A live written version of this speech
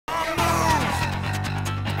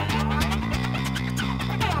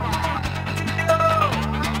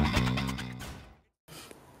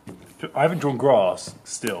I haven't drawn grass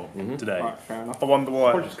still today. Right, fair enough. I wonder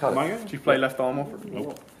why. Or just cut it. Do you play left arm off?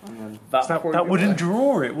 Nope. That wouldn't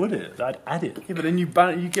draw it, would it? I'd add it. Yeah, but then you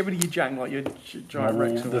get rid of your Jang like your giant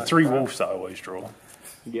Rex. The 3 wolves that I always draw.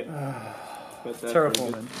 Yeah.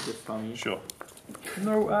 Terrible, man. This time. Sure.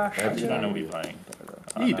 No Ash. I actually don't know what you're playing.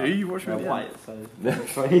 You do. You watch me. Well, white, so.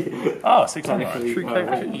 Oh, 6 on right.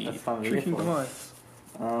 Shrieking Demise.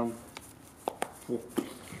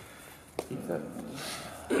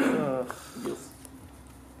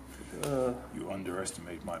 You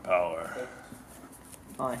underestimate my power.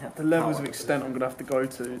 I have The levels of extent I'm going to have to go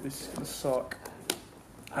to. This is going to suck.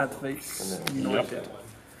 Activates United.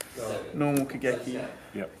 Normal Kageki.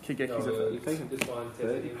 Yep. Kageki's a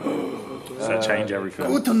Does that change everything?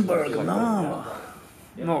 Gutenberg, no.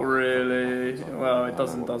 Not really. Well, it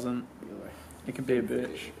doesn't. It can be a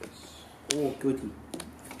bitch. Oh, goody.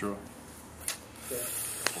 Draw.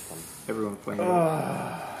 Everyone's playing.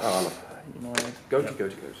 United. Go.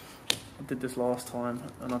 I did this last time,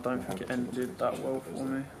 and I don't think it ended that well for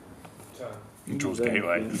me. He draws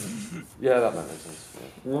gateway. Yeah, that makes sense.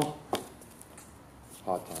 Yeah. What?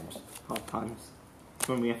 Hard times. Hard times. It's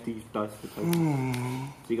when we have to use dice for tokens.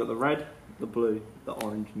 So you got the red, the blue, the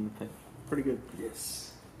orange, and the pink. Pretty good.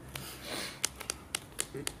 Yes.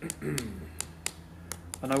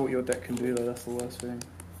 I know what your deck can do, though. That's the worst thing.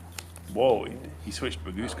 Whoa, he switched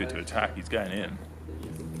Baguska to attack. He's going in.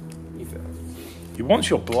 He wants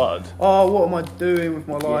your blood. Oh, what am I doing with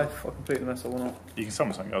my life? I completely messed that one up. You can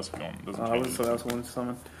summon something else if you want. Doesn't I change wasn't something else I wanted to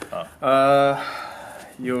summon. Oh.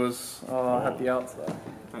 Yours. Oh, I had the outs there.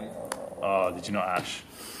 Oh, did you not Ash?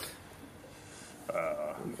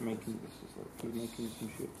 He's making some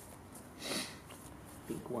shit.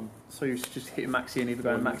 Big one. So you should just hit Maxi and either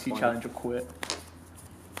go in Maxi challenge or quit.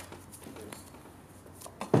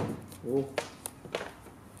 Oh.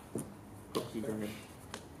 Proxy dragon.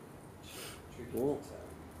 Oh.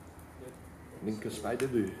 Ninka Spider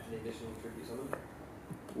Boo.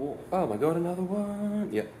 Oh my god, another one.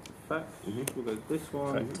 Yep. Fact. We'll go this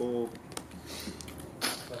one or.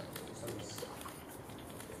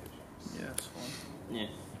 Yeah, that's fine. Yeah.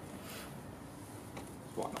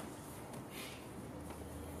 Why not?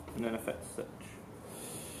 And then effect search.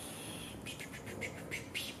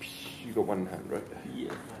 You got one in hand, right?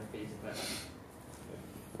 Yeah.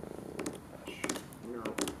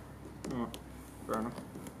 Fair enough.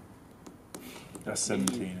 That's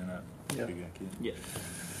 17 in that. Yeah. Yeah.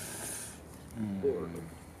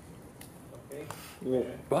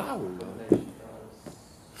 Wow.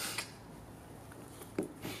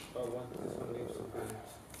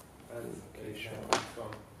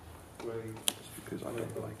 Just because I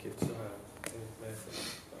don't like it.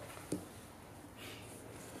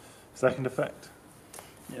 Second effect.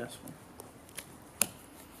 Yeah, that's fine.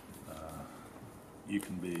 You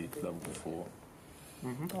can be level 4.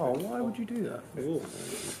 Oh, why would you do that?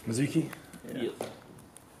 Mizuki. Yeah.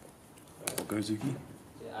 Or Gozuki.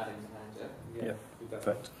 Yeah.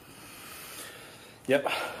 Effect.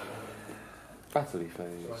 Yep. Battle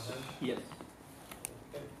phase. Yes.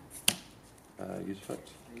 Use effect.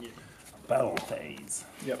 Battle phase.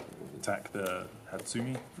 Yep. Attack the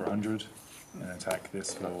Hatsumi for 100, and attack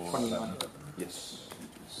this for 11. Yes.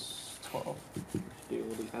 12. Do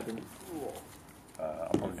all these add-ins.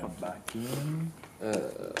 I'm probably going back in.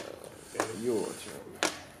 Your turn.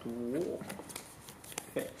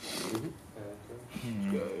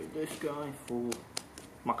 Go this guy for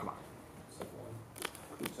Makama.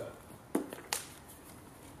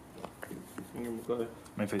 And then we'll go.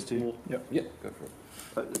 Main phase 2. Yep. Yeah, go for it.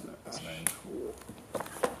 That's name.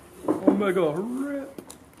 Omega rip.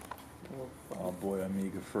 Oh boy,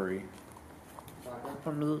 Omega free.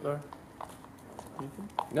 I'm though.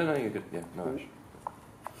 No, you're good. Yeah, no Ash.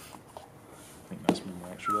 I think that's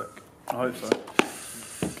my extra deck. I hope so.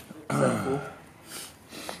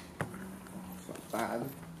 It's not bad.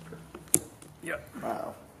 Yep.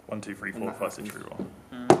 Wow. 1, 2, 3, 4, 5, 6 reroll.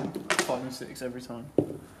 5 and 6 every time.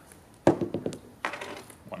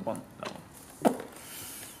 1. That one.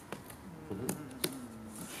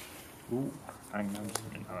 Ooh, Hangman's.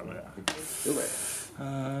 I don't know. You're right.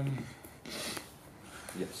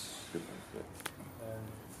 Yes, good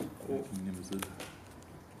one.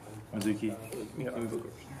 Mizuki.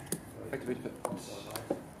 Activate effect.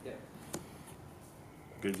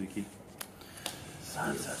 Gozuki.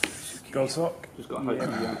 Gold sock. Just got to hope you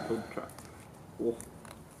don't pull the track. Oh.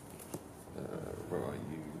 Where are you?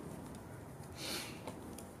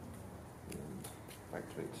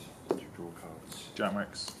 Activate. Draw cards.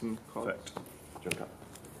 Jamrex. Cards. Effect. Jump up.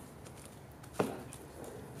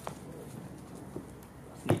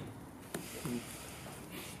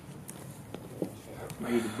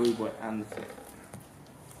 you the blue boy and the zephyr.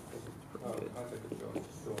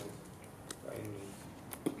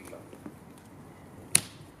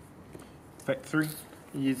 Effect 3.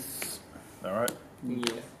 Yes. Alright. Yeah.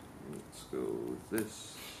 Let's go with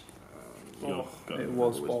this. You've got It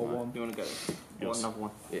was Always bar mine. one. You want to go? Yes. Or another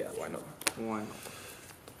one? Yeah, why not? Why not?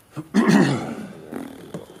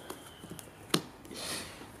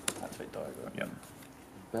 Activate diagram. Yep.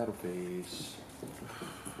 Battle phase.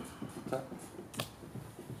 Tap.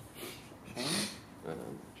 Chain? Chain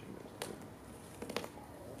goes.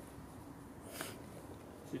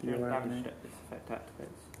 So You you were damage having that this effect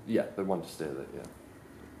activates. Yeah, the one to steer that, yeah.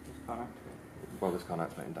 This can't activate. Well, this can't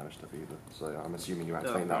activate and damage stuff either, so I'm assuming you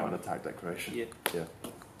activate that on attack declaration. Yeah. Yeah.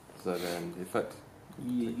 So then the effect.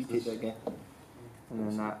 Yeah, you take that again. And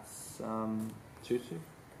then that's 2-2.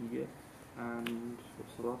 yeah. And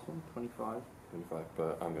what's the last one? 25. 25,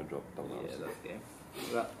 but I'm going to drop double Yeah, arms. that's game.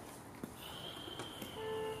 So that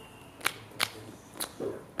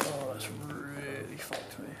Oh, that's really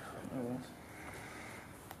fucked me. Oh, well.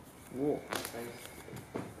 war.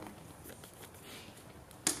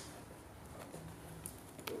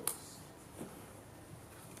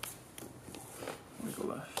 What have we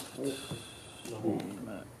got left?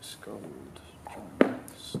 Max, gold,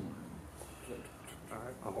 giants.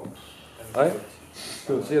 Alright.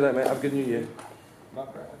 Cool, see you later, mate. Have a good new year.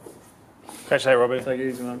 Catch you later, Robbie. Take it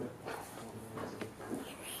easy, man.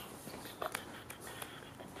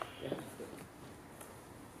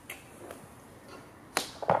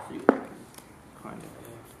 So you can kind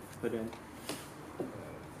of put in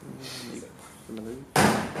maybe some of those.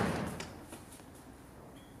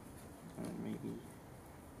 And maybe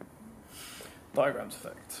Diagrams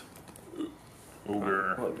effect.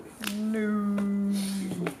 Ogre. No.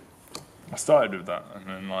 I started with that, and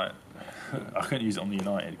then like I couldn't use it on the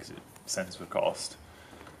United because it sends for cost.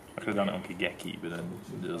 I could have done it on Kigeki, but then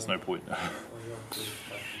there's no point.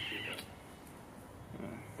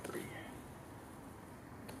 3.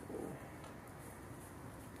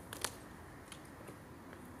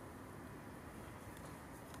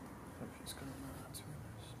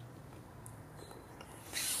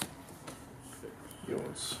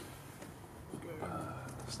 Yours.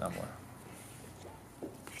 Somewhere.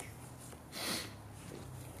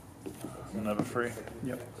 Another 3.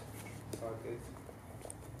 Yep.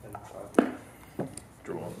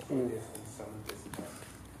 Draw. Ooh.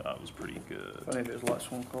 That was pretty good. I need those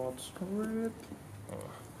Lightsworn cards. Rip.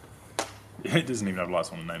 It doesn't even have lights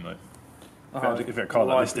on the name though. Oh, If it card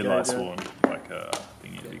like this did yeah, Lightsworn, like I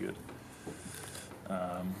think it'd be good.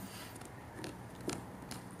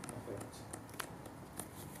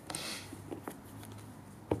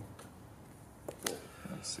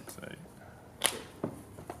 That's 6-8.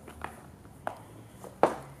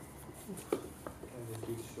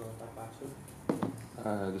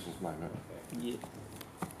 This was mine, right? Yeah.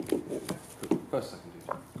 First, second,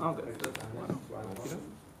 do. I'll go for that.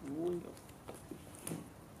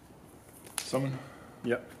 Summon.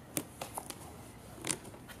 Yep.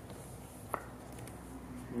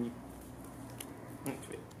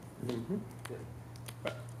 Activate.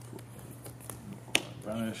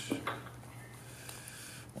 Vanish.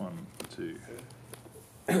 1, 2,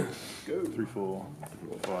 Go. 3, 4,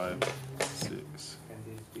 5, 6,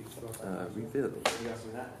 Reveal.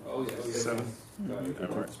 7. Attack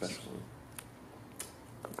Alright. special.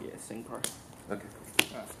 Yeah, sing price. Okay.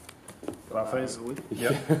 That phase.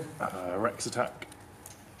 Yep. Rex attack.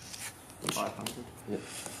 500. Yep.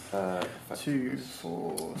 2,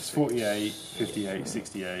 4, It's 48, 58,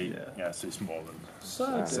 68. Yeah. Yeah, so it's more than.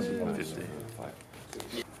 So Seven, good. 150. 5.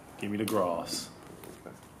 Give me the grass,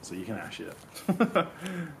 so you can ash it. The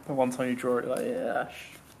one time you draw it, like, yeah,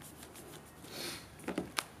 ash.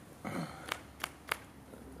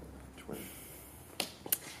 20.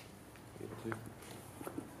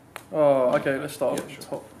 Oh, okay, let's start Yeah, at the sure.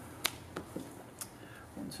 top.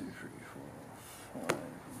 1, 2, 3, 4, 5. 1,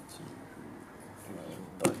 2, 3, 4,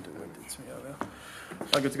 5. Don't do what it did to me earlier. Am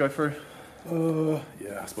I good to go through?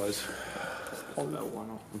 Yeah, I suppose. Hold that one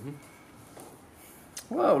off.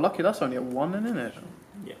 Whoa, lucky that's only a 1 then, isn't it?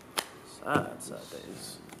 Yeah. Sad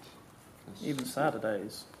days. Even sadder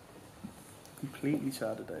days. Completely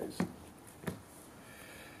sadder days.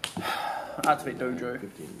 Activate Dojo.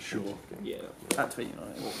 15. Sure. Yeah. Activate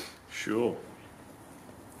United. Sure.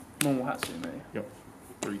 Normal Hatsune. Yep.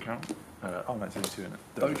 3 count. Oh, no, it's only 2 in it.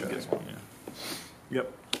 Dojo. Gets 1, yeah.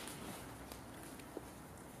 Yep.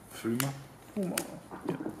 Fuma. Uma.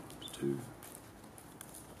 Yep. It's 2.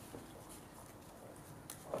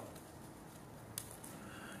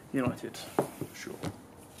 United. Sure.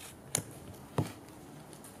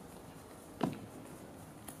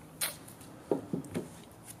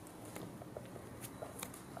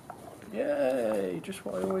 just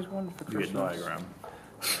what I always wanted for You get Christmas. diagram.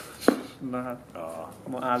 No, Ah,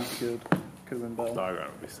 not as good. Could have been better.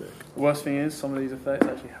 diagram would be sick. The worst thing is, some of these effects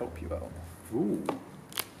actually help you out. Ooh.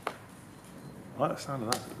 I like the sound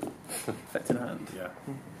of that. Effect in hand. Yeah.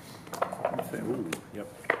 Boom. Ooh, yep.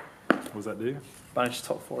 What does that do? Banish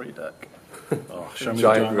top 4 of your deck. Oh, show me the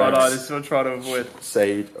Giant giant Right, Rex. no, this is what I'm trying to avoid.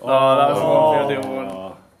 Sade. Oh, that was the one thing I didn't want.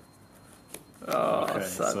 Oh, Okay,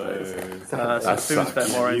 that's sad. so So That's Foom's sucks. spent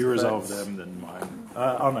more you into resolve effects. them, then mine.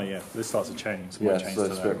 Oh no, yeah. This starts a chain. So Yeah, mine chains so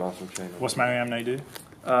to Spirit them. Master Chain. What's Mariamne do?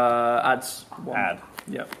 Adds 1. Add.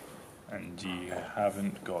 Yep. And you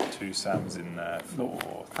haven't got 2 Sams in there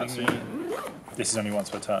for That's thingy. This is only once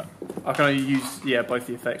per turn. I can only use both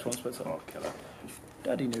the effects once per turn. Oh, killer.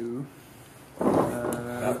 Daddy knew.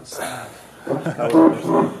 That's sad.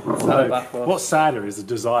 Backlash. What's sadder is the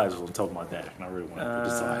desires on top of my deck, and I really want the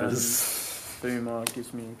desires. Fuma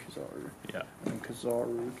gives me Kazaru. Yeah. And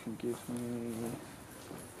Kazaru can give me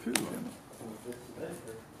Fuma.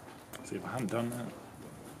 See if I hadn't done that.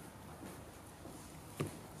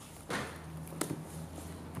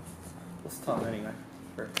 What's the time anyway?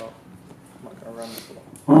 3 o'clock. I'm not going to run this long.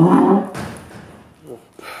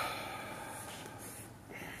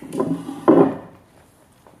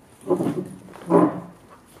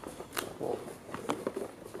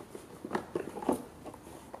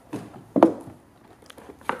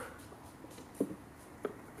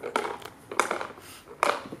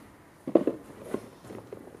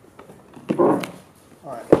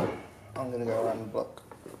 Alright, I'm going to go around the block.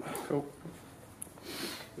 Cool.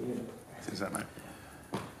 Is that mate?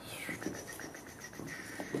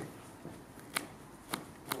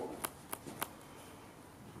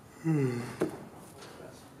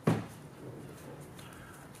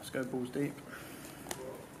 Let's go balls deep.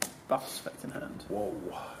 Buffs effect in hand. Whoa.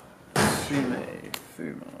 Sume,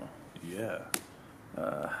 Fuma. Yeah.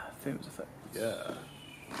 Fuma's effect. Yeah.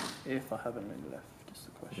 If I have any left, is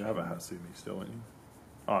the question. You have a Hatsumi still, don't you?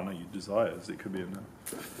 Oh no, you desires. It could be in there.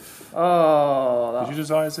 Oh, Did you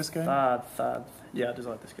desires this game? Thad. Yeah, I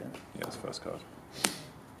desired this game. Yeah, it's first card.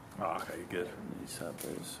 Oh, okay, good. These had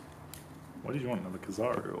those. What did you want? Another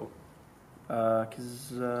Kazaru or?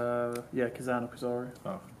 Kazan or Kazaru.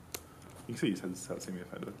 Oh. You can see he said Hatsumi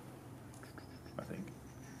effect though. I think.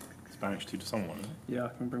 It's banished 2 to someone, isn't it? Yeah, I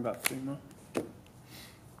can bring back Fuma.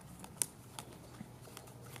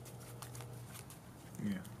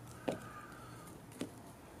 Yeah.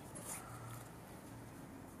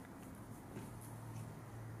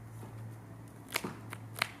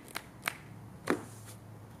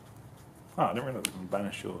 Ah, I didn't realise you can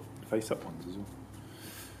banish your face-up ones as well.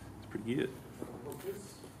 It's pretty good.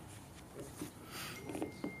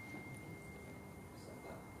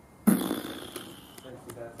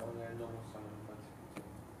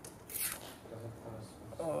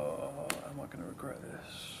 Oh, am I going to regret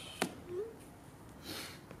this?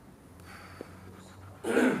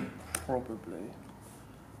 Probably.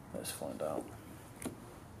 Let's find out.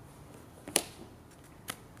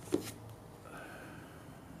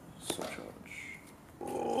 Subcharge.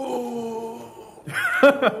 Oh,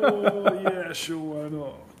 yeah, sure, why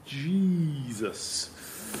not? Jesus.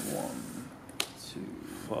 1, 2.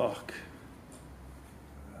 Fuck.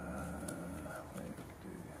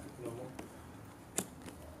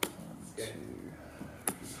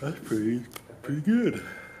 That's pretty good.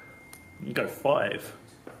 You go 5.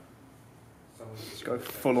 Let's go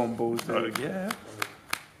full on balls. Oh, yeah.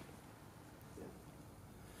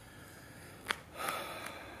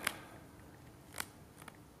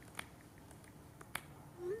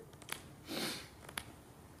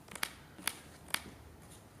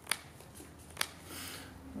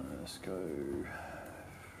 Let's go.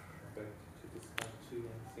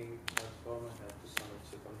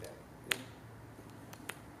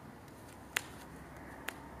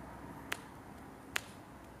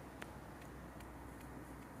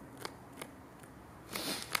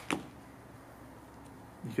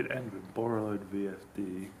 You could end with Borrowed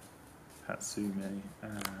VFD, Hatsume,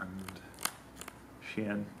 and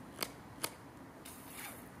Shien.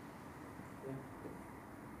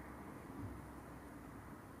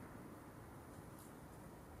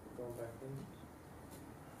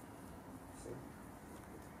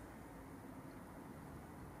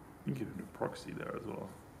 You could do proxy there as well.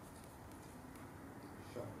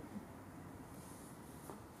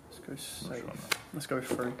 Let's go Not safe. sure on that. Let's go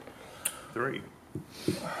 3. 3.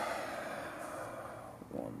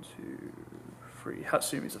 1, 2, 3.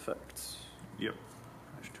 Hatsume's effects. Yep.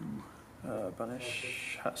 That's 2.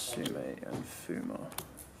 Banish Hatsume and Fuma.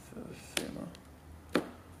 For Fuma.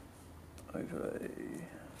 Overlay.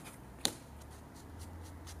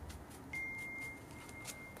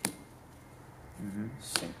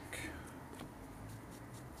 Sink.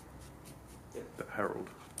 The Herald.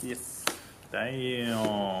 Yes.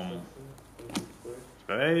 Damn.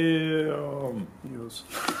 Damn. Yours.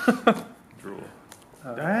 Draw.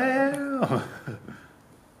 Uh, Damn.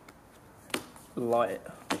 Light.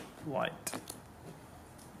 Light.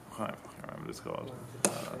 I can't remember this card.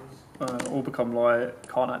 All become light.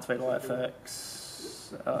 Can't activate light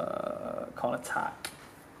effects. Can't attack.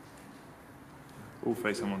 All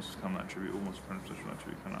face someone's just come that attribute, almost friend position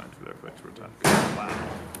attribute can activate their effects or attack. Wow.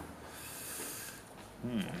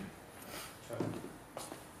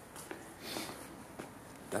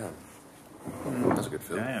 Damn. That's a good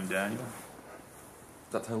feel. Damn, Daniel.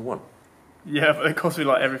 Is that turn 1? Yeah, but it costs me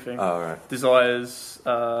like everything. Oh, right. Desires,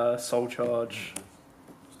 soul charge.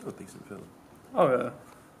 Still a decent feel. Oh yeah.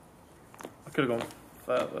 I could have gone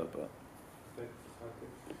further, but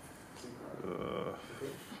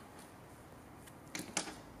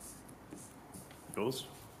Yours?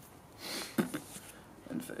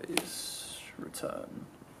 end phase, return,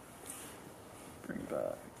 bring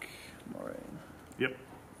back, Moraine. Yep.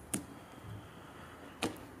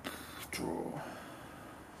 Draw.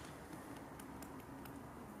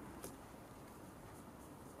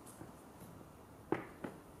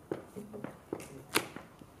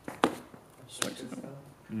 Swing signal.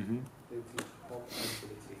 Mm-hmm.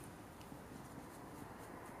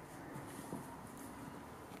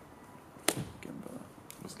 Gemba.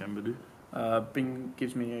 What's Gemba do? Bing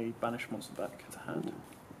gives me a banished monster back to hand.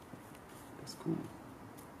 That's cool.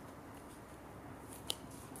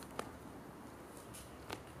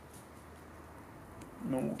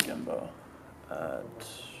 Normal Gemba. Add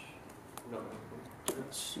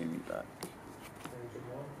Sumi back.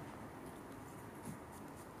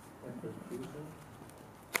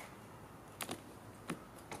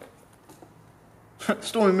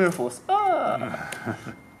 Stormy Mirror Force. Ah!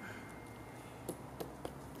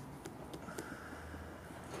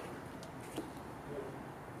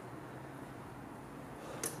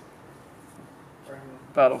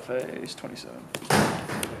 Battle phase 27.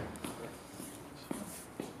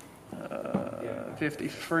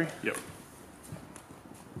 53. Yep.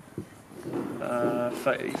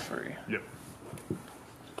 33. Yep.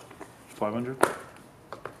 500?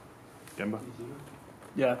 Gemba?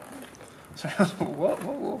 Yeah. So what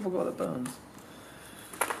have I got that burns?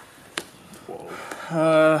 12.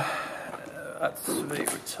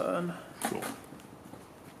 Activate return. Sure.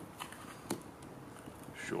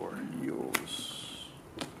 Sure. Yours.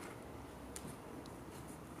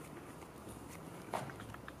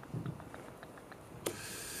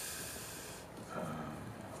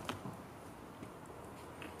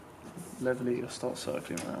 Level you'll start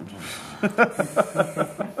circling around.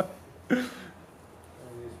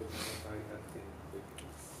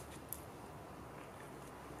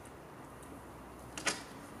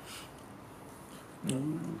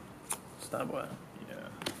 Stand by. Yeah.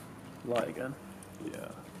 Light again. Yeah.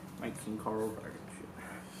 Make some coral dragon shit.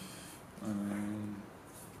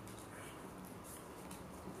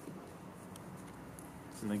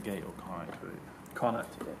 It's negate or can't activate. Can't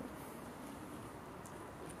activate.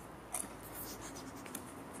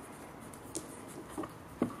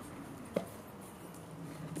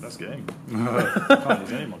 That's game. Can't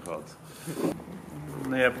use any of my cards.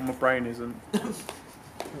 Yeah, but my brain isn't.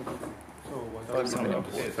 That's something of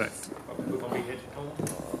effect.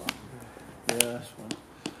 Yeah, that's fine.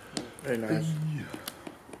 Very nice.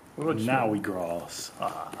 What about Now you? we grass.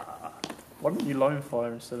 Why didn't you Lone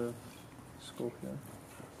Fire instead of Scorpio?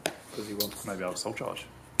 Because he wants. Maybe I'll soul charge.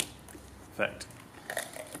 Effect.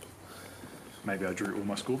 Maybe I drew all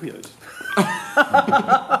my Scorpios.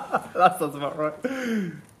 That sounds about right.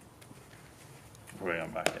 Probably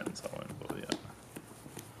I'm back in, so I won't bother yet.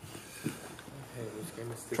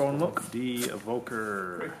 Draw and look. The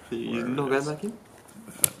Evoker. You're not going back in?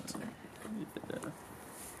 Effect. Yeah.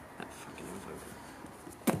 That fucking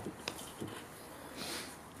invoker.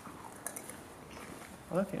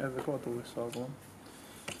 I don't think I've ever got all this Saga one.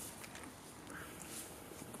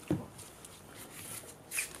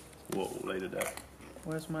 Whoa, later deck.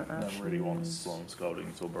 Where's my I ashes? don't really want Slum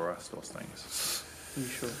Scaldings or Barastos things. Are you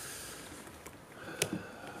sure?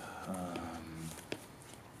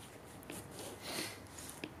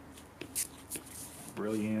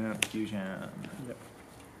 Brilliant Fusion. Yep.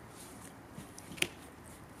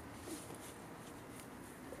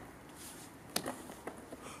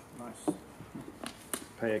 Nice.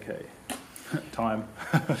 Pay a K. Time.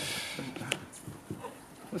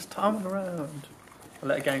 What's timing around? I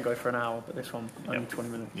let a game go for an hour, but this one only Yep. 20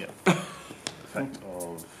 minutes. Yeah. Effect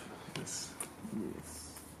of this.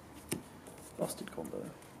 Yes. Busted combo.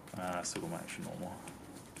 Single match normal.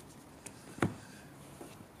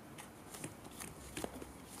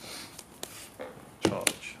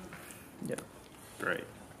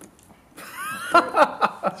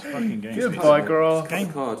 It's fucking game. Goodbye, Gra.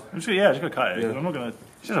 Game card. I'm just gonna cut it. Yeah. I'm not gonna.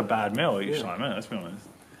 It's just a bad mill each time, man. Let's be honest.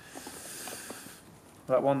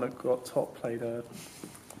 That one that got top played a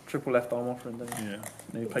triple left arm offering, didn't he? Yeah.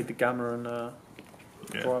 And he played the Gamma and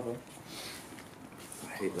Driver. I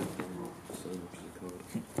hate that one so much as a card.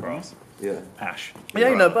 Grass. Yeah. Ash. Yeah,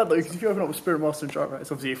 ain't no bad though, because if you open up with Spirit Master and Driver,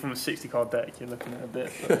 it's obviously from a 60 card deck, you're looking at a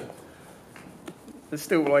bit. But there's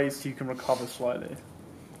still ways you can recover slightly.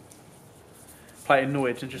 Play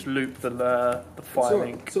Annoyed and just loop the fire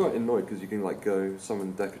link. It's alright annoyed because you can like go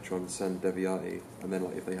summon Decatron, send Deviati, and then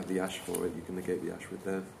like if they have the Ash for it, you can negate the Ash with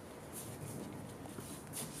Dev.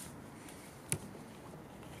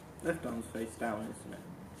 Left arm's face down, isn't it?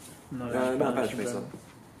 No, Not banish banish face them. up.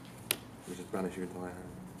 You just banish your entire hand.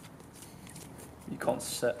 You can't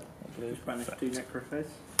set. I believe. Just banish 2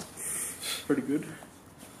 Necroface. Pretty good.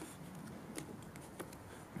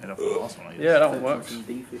 Made up for the last one, I guess. Yeah, that one works. Some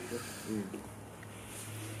D-Fisher.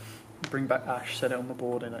 Bring back Ash, set it on the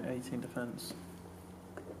board in at 18 defense.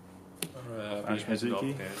 Ash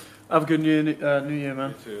Mizuki. Have a good new year,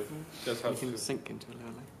 man. You You can sink into it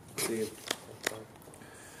early.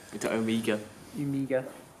 Into Omega. Omega.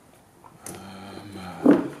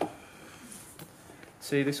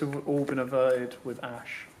 See, this have all been averted with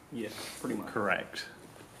Ash. Yeah, pretty much. Correct.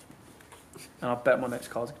 And I bet my next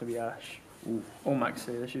card's going to be Ash. Ooh. Or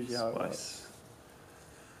Maxi, that's usually how it works. Spice.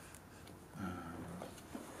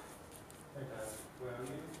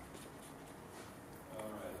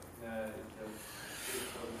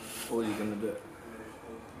 Or are you going to do it?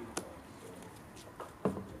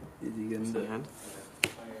 Is he going to do In it? hand.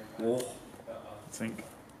 Oh, I think.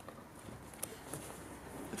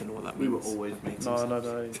 I don't know what that we means. were always making No.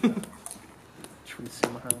 Just want to see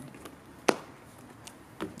my hand.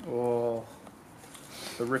 Oh.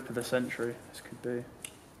 The rip of the century, this could be.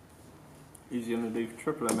 He's going to do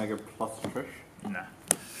triple Omega plus Trish. Nah.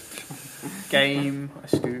 Game, I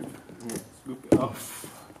scoop. Scoop it off.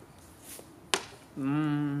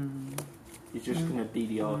 He's just going to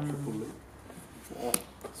DDR triple loop. Oh,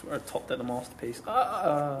 that's where I top dead the masterpiece.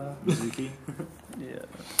 Mizuki. Yeah.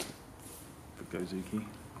 But Gozuki.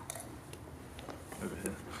 Over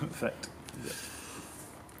here. Effect.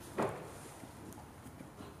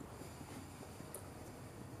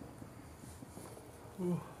 I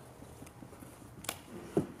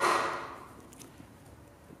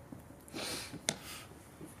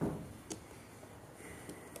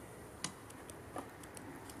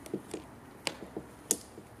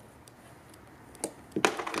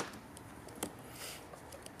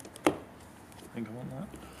think I want that.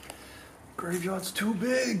 Graveyard's too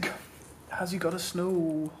big. Has he got a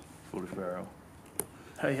snow? Foolish Barrel.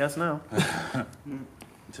 Hey, he has now.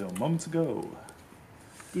 Until moments ago.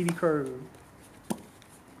 DD Crow.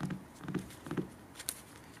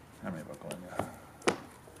 How many have I got in there?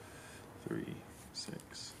 3,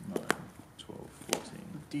 6, 9, 12, 14.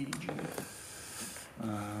 DDG.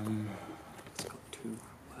 It's got 2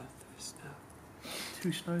 worthless now.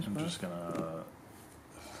 2 snows, I'm man. just gonna.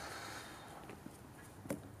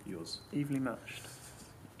 Yours. Evenly matched.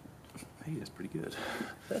 Hey, that's pretty good.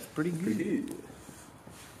 That's pretty good.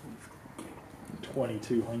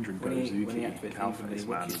 2200 When he Gozuki. activates Alpha evenly, is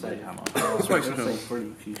what man, do you say? Blade Hammer. I was Smokes going to film. say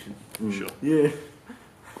Brilliant Fusion. Sure. Yeah.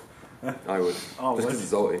 I would. Oh, Just because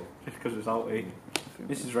it's ulti. Just because it's ulti.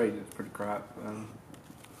 This is rated, it's pretty crap.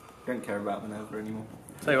 Don't care about Minerva anymore.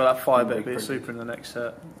 Tell you what, that fire Big bet be a pretty. super in the next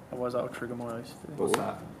set. Otherwise, that'll trigger my eyes. What's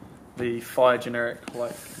that? The fire generic,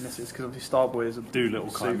 like, misses, because obviously Starboy is a Doolittle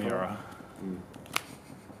super. Chimera.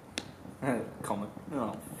 Common.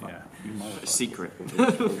 Oh, fuck. Yeah. You might Secret.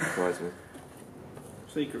 Wouldn't surprise me.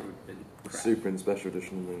 Secret would be crap. Super in special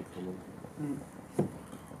edition and then common.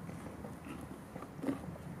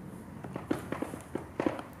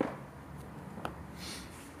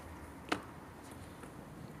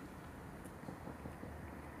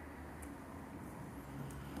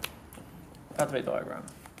 Activate diagram.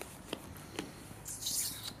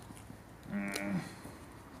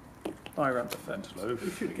 Diagram's effect. low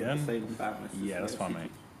again. Saving badness. Yeah, that's fine,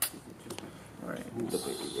 mate. Right.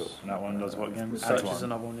 Definitely will. And that one does what again? Search Add is one.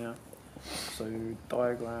 another one, yeah. So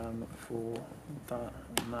diagram for that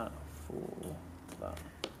and that for that.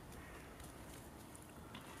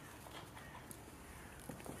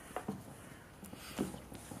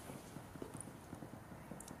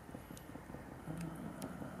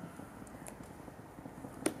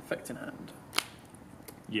 Effect in hand.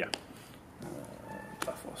 Yeah.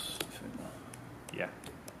 Bathos. Yeah.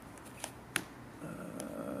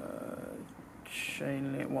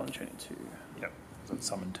 Chain link 1, chain link 2. Yep. So that's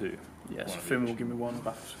summon 2. Yes, One of Fim will each. give me 1,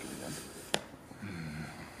 Bathos will give me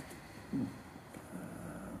 1.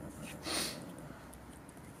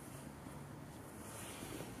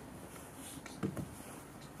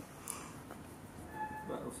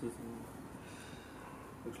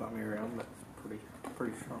 fight me around. That's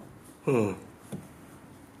pretty strong.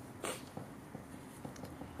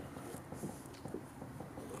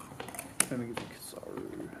 Let me give you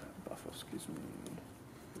Kizaru. Buff, excuse me.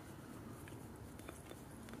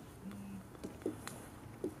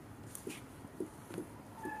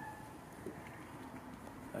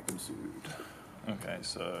 Okay,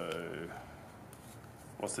 so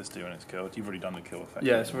what's this do when it's killed? You've already done the kill effect.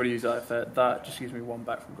 Yeah, so I've already used that effect. That just gives me 1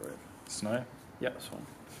 back from grave. Snow? Yeah, that's fine.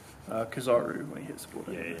 Kizaru, when he hits the board.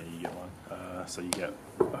 Yeah, you get one. So you get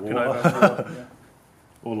Can water. yeah.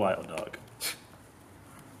 Or light or dark.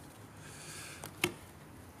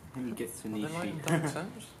 And he gets to Are there light and Nishi. dark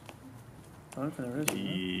sounds? I don't think there is.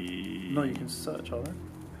 Yeah. No, you can search, are there?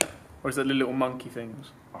 Or is that the little monkey things?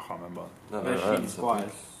 I can't remember. No, There's no, sheep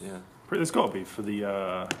squires. yeah. There's got to be for the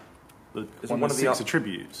one of the 6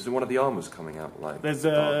 attributes. Is it one of the armours coming out? Like There's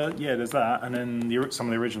dark? yeah, there's that, and then some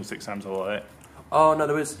of the original 6 Sams are light. Oh no,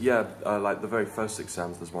 there is. Yeah, like the very first 6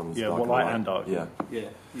 Sams. There's one. That's Yeah, dark well, light and dark. Yeah. Yeah,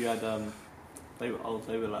 you had they were old.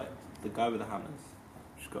 They were like the guy with the hammers.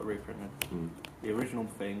 Just got reprinted. The original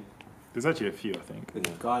thing. There's actually a few, I think. The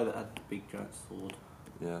Yeah. guy that had the big giant sword.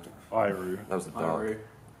 Yeah. Iru. That was the dark. Aru.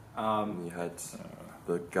 And you had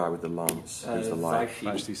the guy with the lance. Who's the light? Zaishi.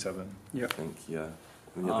 Majesty 7. I think. Yeah.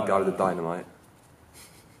 And you had the guy with the dynamite.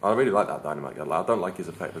 I really like that dynamite guy. Like, I don't like his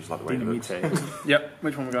effect. I just like the way he looks. Dynamite. Yep,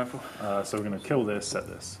 which one are we going for? So we're going to kill this, set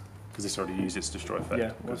this. Because this already used its destroy effect. Yeah,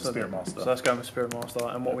 Because what's Spirit that? Master. So that's going with Spirit Master.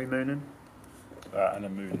 And what are we mooning? And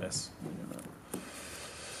then moon this. I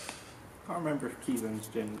can't remember if Keyzone's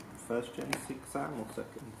first gen 6 Sam or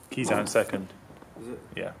second. Keyzone second. Is it?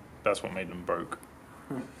 Yeah, that's what made them broke.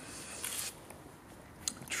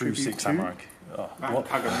 True Tribute 6 to? Samurai. Oh, what?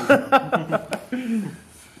 Kagami.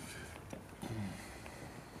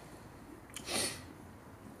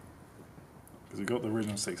 Because we got the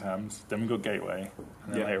original 6 Hams, then we got Gateway,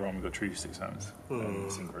 and then Yeah. later on we got True 6 Hams. And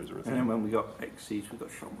Synchros are a And then thing. when we got Xyz, we got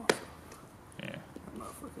Shotmaster. Yeah. That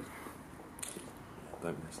motherfucker.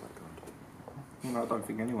 Don't miss that card. I don't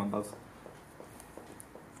think anyone does.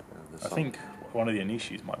 Yeah, there's I some- think one of the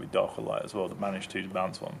Anishis might be Dark or Light as well, that managed to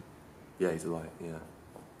bounce one. Yeah, he's a light. Yeah,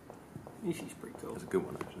 Nishi's pretty cool. that's a good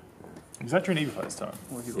one actually. Is that during Evo this time?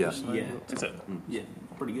 What have you Yeah. got? Snow? Yeah. Is it? Yeah,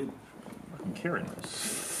 pretty good. I'm Kieran. And I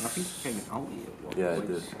think it came in Alti at one Yeah, it point.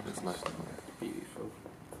 did. It's nice. Beautiful.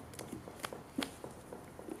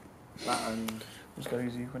 That and Just go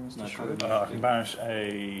easy when it's No, destroyed. I can banish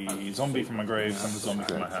a zombie from my grave, send a zombie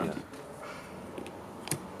from my Correct, hand.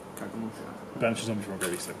 Kagamusha. Banish a zombie from my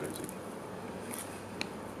grave, except goes.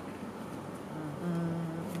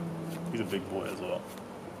 He's a big boy as well.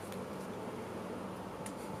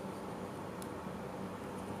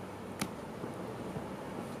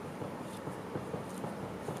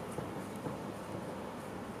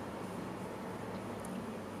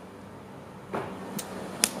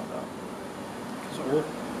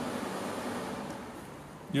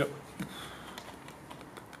 Yep.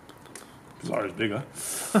 Zara's bigger.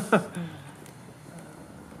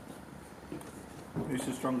 Who's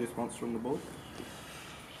the strongest monster on the board?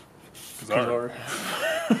 Zara.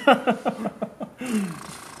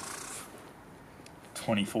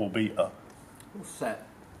 24 beta. What's set?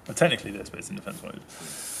 Well, technically this, but it's in defense mode.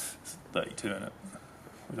 It's 32 in it.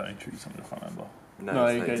 We don't tribute summons, I can't remember. No,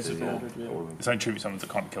 it's you go 82, to yeah. 400, yeah. All of them. It's only tribute summons that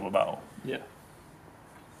can't kill a battle, Yeah.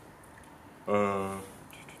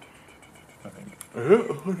 I think.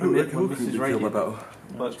 This is Kill radio. my battle.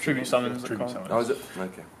 But tribute summons that Tribute can't. summons. Oh, is it?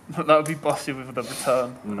 Okay. That would be busted with the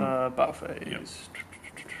return. Battle phase. Yep.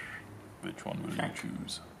 Which one will you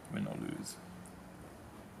choose? Win or lose?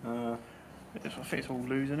 I think it's all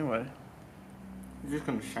lose anyway. You're just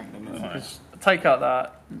going to shank them, isn't it? Alright. Just take out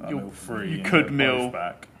that. Mill 3. You and could get mill. both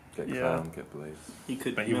back. Get Yeah. Clown, get Blaze. He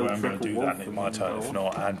could But he mill won't be able to triple do wolf that in and my then turn go if off.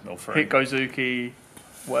 not, and mill 3. Hit Gozuki,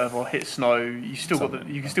 whatever. Hit Snow. You still got the.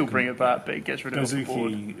 You can still bring it back, but it gets rid of it off the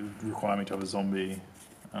board. Gozuki require me to have a zombie,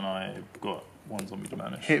 and I've got one zombie to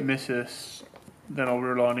banish. Hit misses. Then I'll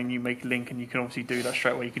rely on you make a link, and you can obviously do that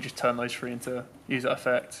straight away. You could just turn those 3 into use that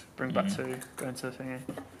effect, bring back 2, go into the thingy.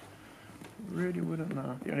 Really wouldn't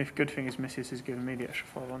know. The only good thing is misses is giving me the extra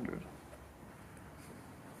 500.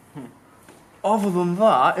 Other than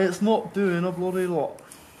that, it's not doing a bloody lot.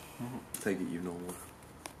 Take it, you normal.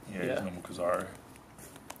 Yeah, Yeah. it's normal Kizaru.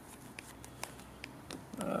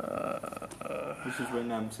 This is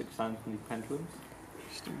when 6 times from the pendulums.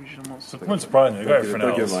 Still usually not So it won't surprise me, go for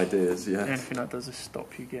Don't give else. them ideas, yeah. anything that does is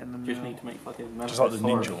stop you getting them. Just need to make fucking Just like the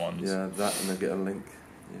ninja ones. Yeah, that and then get a link.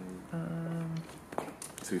 Yeah.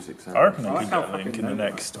 2 6 I reckon I I like could how get a link fucking in the no-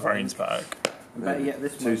 next variance pack. Better yet,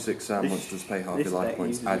 this 2/6 sound this- monsters pay half this your life deck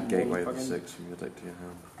points. uses Add more gateway of the fucking- 6 from your deck to your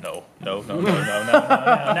hand.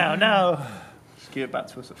 No. Just give it back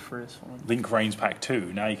to us at 3 is fine. Link Range Pack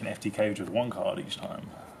 2. Now you can FTK with one card each time.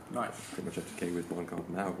 Nice. Pretty much FTK with one card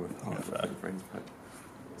now with half Yeah, of the frames pack.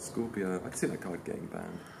 Scorpio, I can see that card getting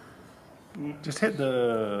banned. Just hit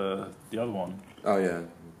the other one. Oh yeah,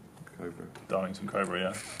 Cobra. Darlington Cobra,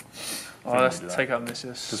 yeah. Oh, let's take out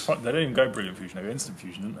Missus. Because they don't even go Brilliant Fusion, they go Instant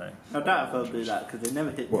Fusion, didn't they? I doubt if they'll do that because they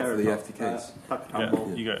never hit What, for the Terror FTKs? Yeah,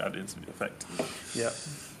 Ball. you go add instant effect. Yeah.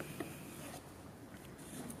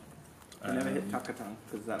 They never hit Takatan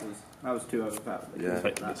because that was too overpowered. They Yeah. couldn't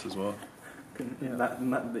hit Effect this as well. Couldn't- That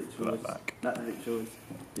bitch Pull always, that back.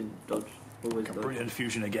 didn't dodge. Always dodge. Brilliant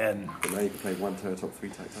Fusion again. But now you can play one turn top 3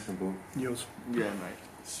 tack ball. Yours. Yeah, mate.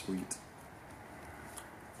 Sweet.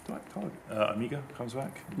 Amiga comes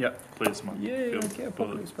back. Yeah. Plays my Yeah, field get a full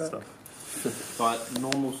of Apocalypse back. stuff. So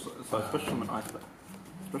normal, so especially on an ice pack,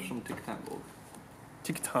 especially on Tic Tac Ball.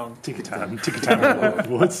 Tick-tong. Ticketam.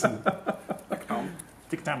 What?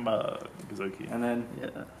 Ticketam Gazoki. And then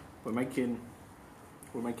Yeah. we're making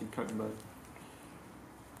Totenberg.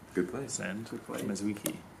 Good play. Send. Good play.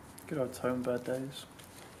 Mezuiki. Good old Tone Bird days.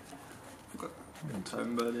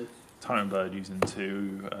 Totenberg is. Tyrant Bird using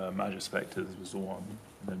 2 Magic Spectres was the one.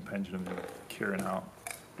 And then Pendulum and Kieran out.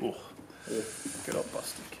 Oh, Good old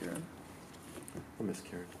busted Kieran. I miss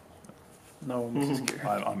Kieran. No one misses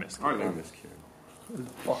Kieran. I missed it. I I like miss Kieran. It was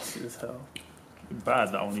busted as hell. Bad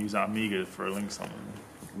that I want to use that Amiga for a link summon.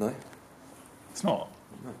 No? It's not.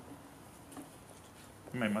 No.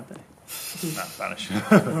 You made my day. Nah, vanish.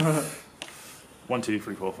 1, 2,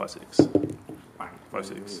 3, 4, 5, 6. Bang. 5,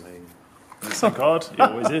 6. Lame. Is it the same card? It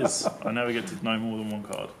always is. I never get to know more than one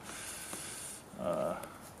card.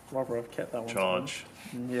 Rather have kept that one. Charge.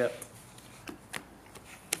 Yep.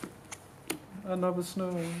 Another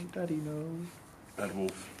snow, Daddy no. Bad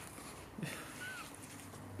Wolf. Is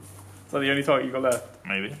that the only target you got left?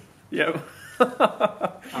 Maybe. Yep.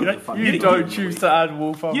 You You don't choose to add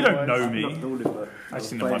wolf. You don't otherwise. know I'm me. not dueling, but I was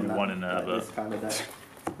seen there might playing be that, one in there, like, but- this kind of day.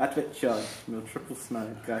 Advent charge, mill triple snow,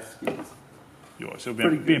 guys skills. It'll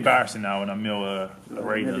Pretty be good. embarrassing now when I mill a Million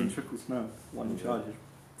Raiden triple snow, one charge is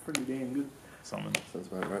pretty damn good. summon. Sounds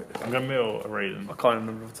about right. I'm going to mill a Raiden. I can't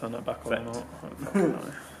remember if I turned that back on or not. I don't fucking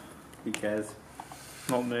know. Who cares?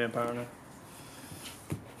 Not me, apparently.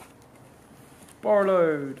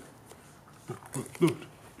 Barload.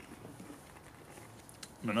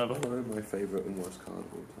 Minerva. Hello, my favourite and worst card of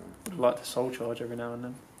all time. Would like to soul charge every now and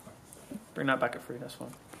then. Bring that back at 3, that's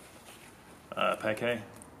fine. Peke.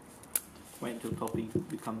 Wait until Toppy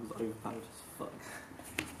becomes overpowered as fuck.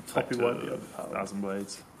 Toppy Effect, won't be overpowered. 1,000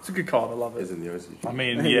 Blades. It's a good card, I love it. Is in the OCG. I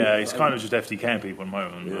mean, yeah, he's kind of just FTKing people at the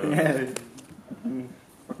moment. Yeah.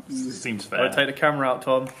 But Yeah. seems Right, fair. take the camera out,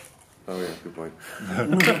 Tom. Oh yeah, good point.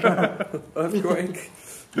 Earthquake.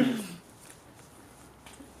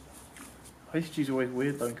 HG's always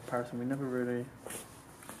weird though in comparison. We never really.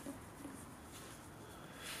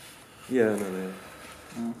 Yeah, no.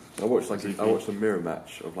 Mm. I watched a mirror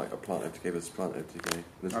match of like a plant FTK versus plant FTK.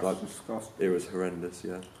 This That's like, disgusting. it was horrendous.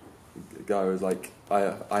 Yeah, the guy was like,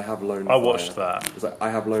 I have lone. I watched that. It was like, I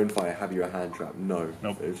have lone fire. Have you a hand trap? No.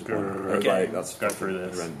 Nope. It was just Go. one. It was Okay. like that's Go fucking through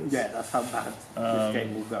this. horrendous. Yeah, that's how bad this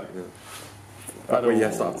game will go. Yeah. But where you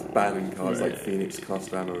have to Battle- start banning cards like Yeah. Phoenix,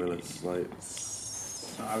 Cluster, Amaryllis, like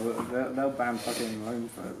They'll ban fucking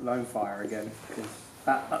Lone Fire again because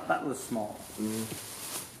that was smart.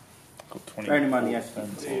 Got 20 Bearing in mind the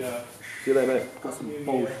defense. see you later, mate. Got some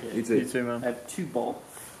bullshit. You You too. too, man. They have 2 Bolt,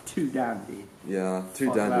 2 Dandy. Yeah, 2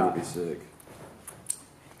 Fuck Dandy that. would be sick.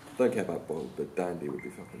 Don't care about Bold, but Dandy would be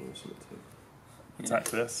fucking awesome too. Attack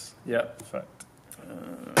this. Yep. Effect.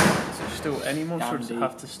 So still any monster Dandy.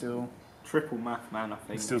 have to still. Triple Math Man, I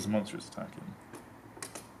think. It steals the monster it's attacking.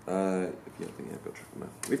 Yeah, I think I've got triple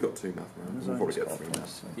math. We've got 2 math now. We'll probably get 3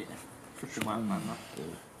 math. Yeah, Triple Math Man. Yeah.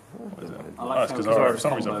 What is it? I Oh, like it's how 'cause it's for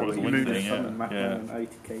some reason I combo thought it was a where win you thing, move yeah. summon Math Yeah. Man and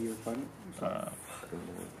ATK your opponent. It's like,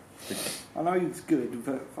 Uh, I know it's good,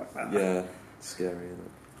 but fuck that. Yeah, scary,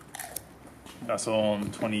 isn't it? That's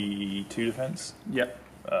on 22 defense. Yep.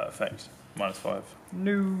 Effect. -5.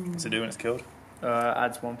 No. What's it do when it's killed?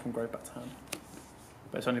 Adds 1 from grave back to hand.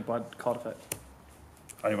 But it's only by card effect.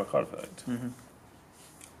 Only by card effect. Mm-hmm.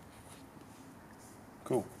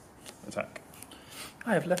 Cool. Attack.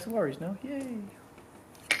 I have less worries now. Yay.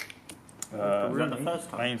 Was that the Main- first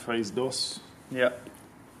time? Main phase DOS. Yep.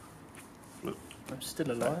 Look. I'm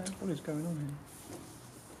still alive. What is going on here?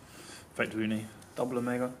 Effect Uni. Double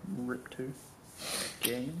Omega. Rip 2.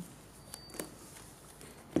 Game.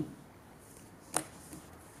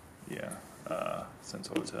 Yeah.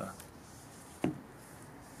 Centaur.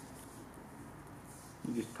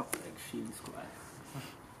 You just top deck shield square.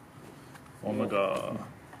 Omega.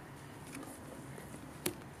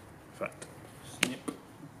 Fact. Snip.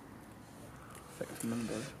 Effect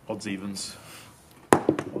member. Odds, evens.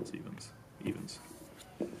 Odds, evens. Evens.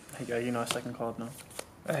 There you go, you know a second card now.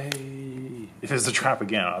 Hey! If it's a trap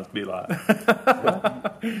again, I'd be like,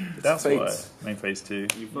 that's fates. why. Main phase 2.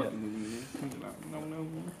 You fucking no.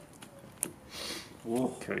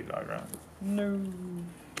 Whoa. Cody diagram. No.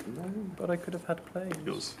 But I could have had plays.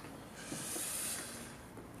 Yours.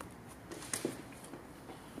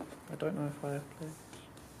 I don't know if I have plays.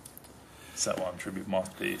 Set 1, tribute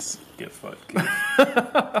masterpiece. Get fucked.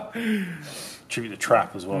 Tribute the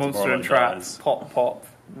trap as well. to Monster borrow and trap. dies. Pop.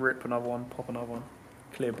 Rip another one. Pop another one.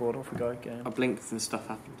 Clear board, off we go. Game. I blinked and stuff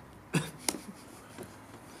happened.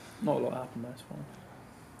 Not a lot happened there, it's fine.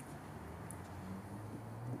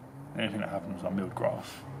 Anything that happens, I milled grass.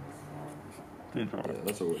 Didn't draw Yeah, it.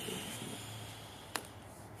 that's always good.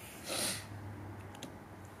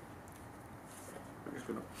 I'm just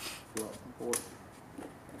gonna pull up the board.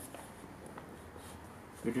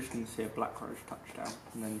 You're just gonna see a black rose touchdown,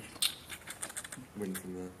 and then Win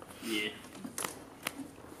from there. yeah.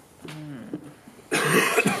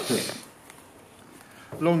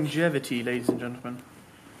 Longevity, ladies and gentlemen.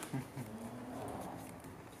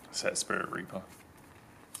 Set Spirit Reaper.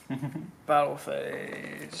 Battle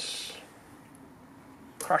phase.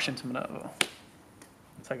 Crash into Minerva.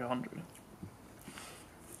 Take 100.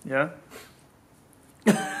 Yeah?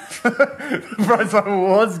 Brian's like,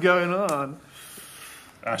 what's going on?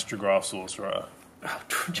 Astrograph Sorcerer.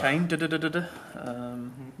 Chain.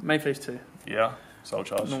 Main phase 2. Yeah. Soul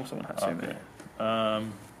Charge. Normal someone has to, Okay. mate.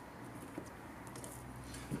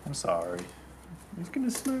 I'm sorry. He's going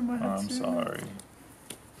to snow my head I'm soon. sorry.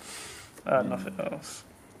 Nothing else.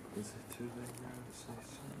 Is it too late now to say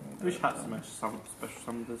something? Which hat smash some special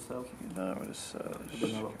summons itself? That was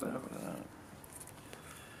been a lot better.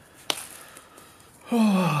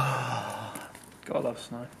 God love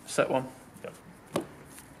snow. Set 1. I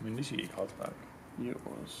mean, at least you get cards back.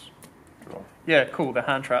 Yours. Draw. Yeah, cool. The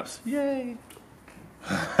hand traps. Yay.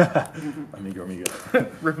 Amiga.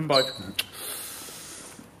 Rip them both.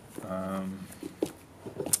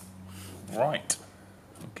 Right.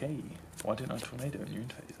 Okay. Why didn't I tornado in your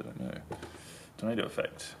interface? I don't know. Tornado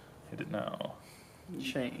effect. Hit it now.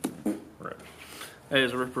 Chain. Rip.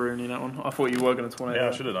 There's a Ripperoonie, that one. I thought you were going to tornado. Yeah,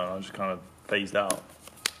 I should have done. I just kind of phased out.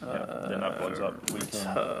 Yeah, then that blows up.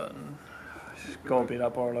 Return. It's got to be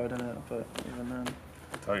that bar load, isn't it? But even then.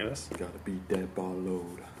 Target this. Gotta be dead bar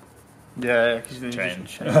load. Yeah, because you Chain.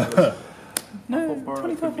 just chain. I thought Borrow could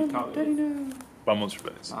be 2500, targeted. daddy no. By monster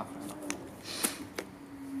base. Ah, fair enough.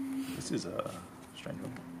 This is a strange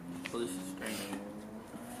one. Well, this is strange.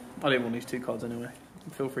 I didn't want these 2 cards anyway.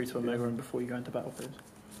 Feel free to Omega them before you go into battlefield.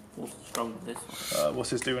 What's strong with this one? What's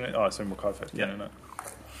this doing? Oh, it's in more card effect. Yeah. Isn't it?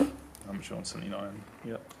 How much on 79?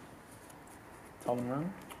 Yep. Time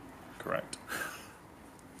around. Correct.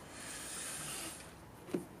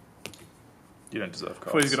 You don't deserve I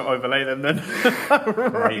cards. thought he was going to overlay them then.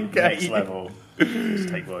 Next level. Just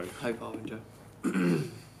take both. Hope Harbinger.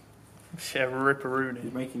 Yeah, Ripperoonie.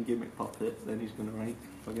 He's making gimmick puppet, then he's gonna make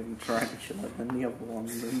fucking tarantula, then the other one,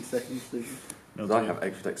 then second season. Because I have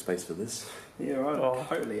extra deck space for this. Yeah, right. Oh.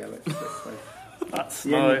 Totally have extra space. That's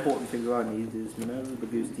The only no. important things I need is Minerva, the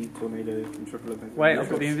Goosey, Tornado, and Triple Omega. Wait, I've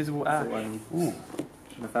got the invisible That's ash. all I need. Ooh.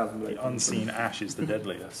 And 1,000 blades. The unseen ash is the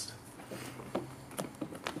deadliest.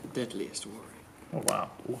 Deadliest warrior. Oh wow.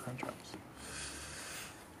 All hand traps.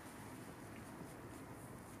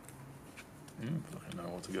 I don't know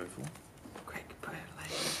what to go for. Quick, put it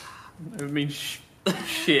later. It means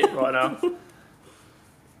shit right now.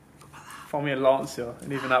 Find me a Lancer,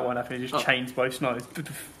 and even that won't happen. He just chains both snows.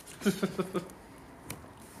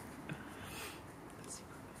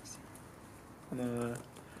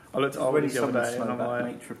 I looked at Already the other day, and I'm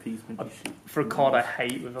like, for a card I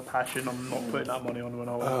hate with a passion, I'm not putting that money on when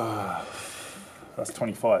I want. That's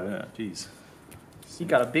 25, isn't it? Jeez. You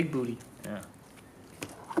got a big booty. Yeah.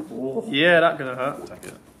 Oh. Yeah, that gonna hurt. Take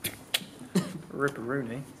it.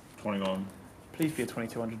 Ripperoonie. 21. Please be a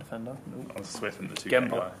 2200 defender. Nope. I was sweating the 2K Gemba.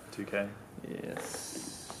 guy. 2K.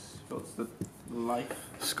 Yes. What's the life?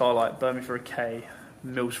 Skylight, burn me for a K.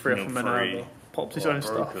 Mills free Mill from free. Minerva. Pops his own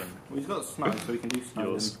stuff. Broken. Well, he's got snow, so he can do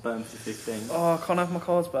snow Yours. and burn for 15. Oh, I can't have my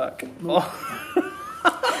cards back. Oh.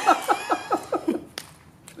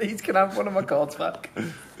 Please, can I have one of my cards back?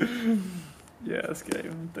 Yeah, let's get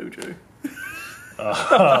him. Dojo.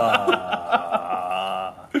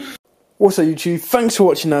 Also, YouTube, thanks for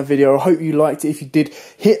watching that video. I hope you liked it. If you did,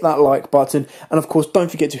 hit that like button. And of course,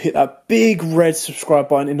 don't forget to hit that big red subscribe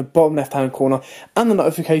button in the bottom left-hand corner and the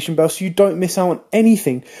notification bell so you don't miss out on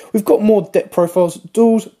anything. We've got more deck profiles,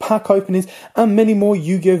 duels, pack openings, and many more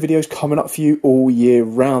Yu-Gi-Oh videos coming up for you all year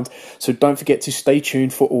round. So don't forget to stay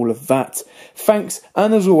tuned for all of that. Thanks,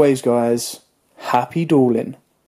 and as always, guys, happy dueling.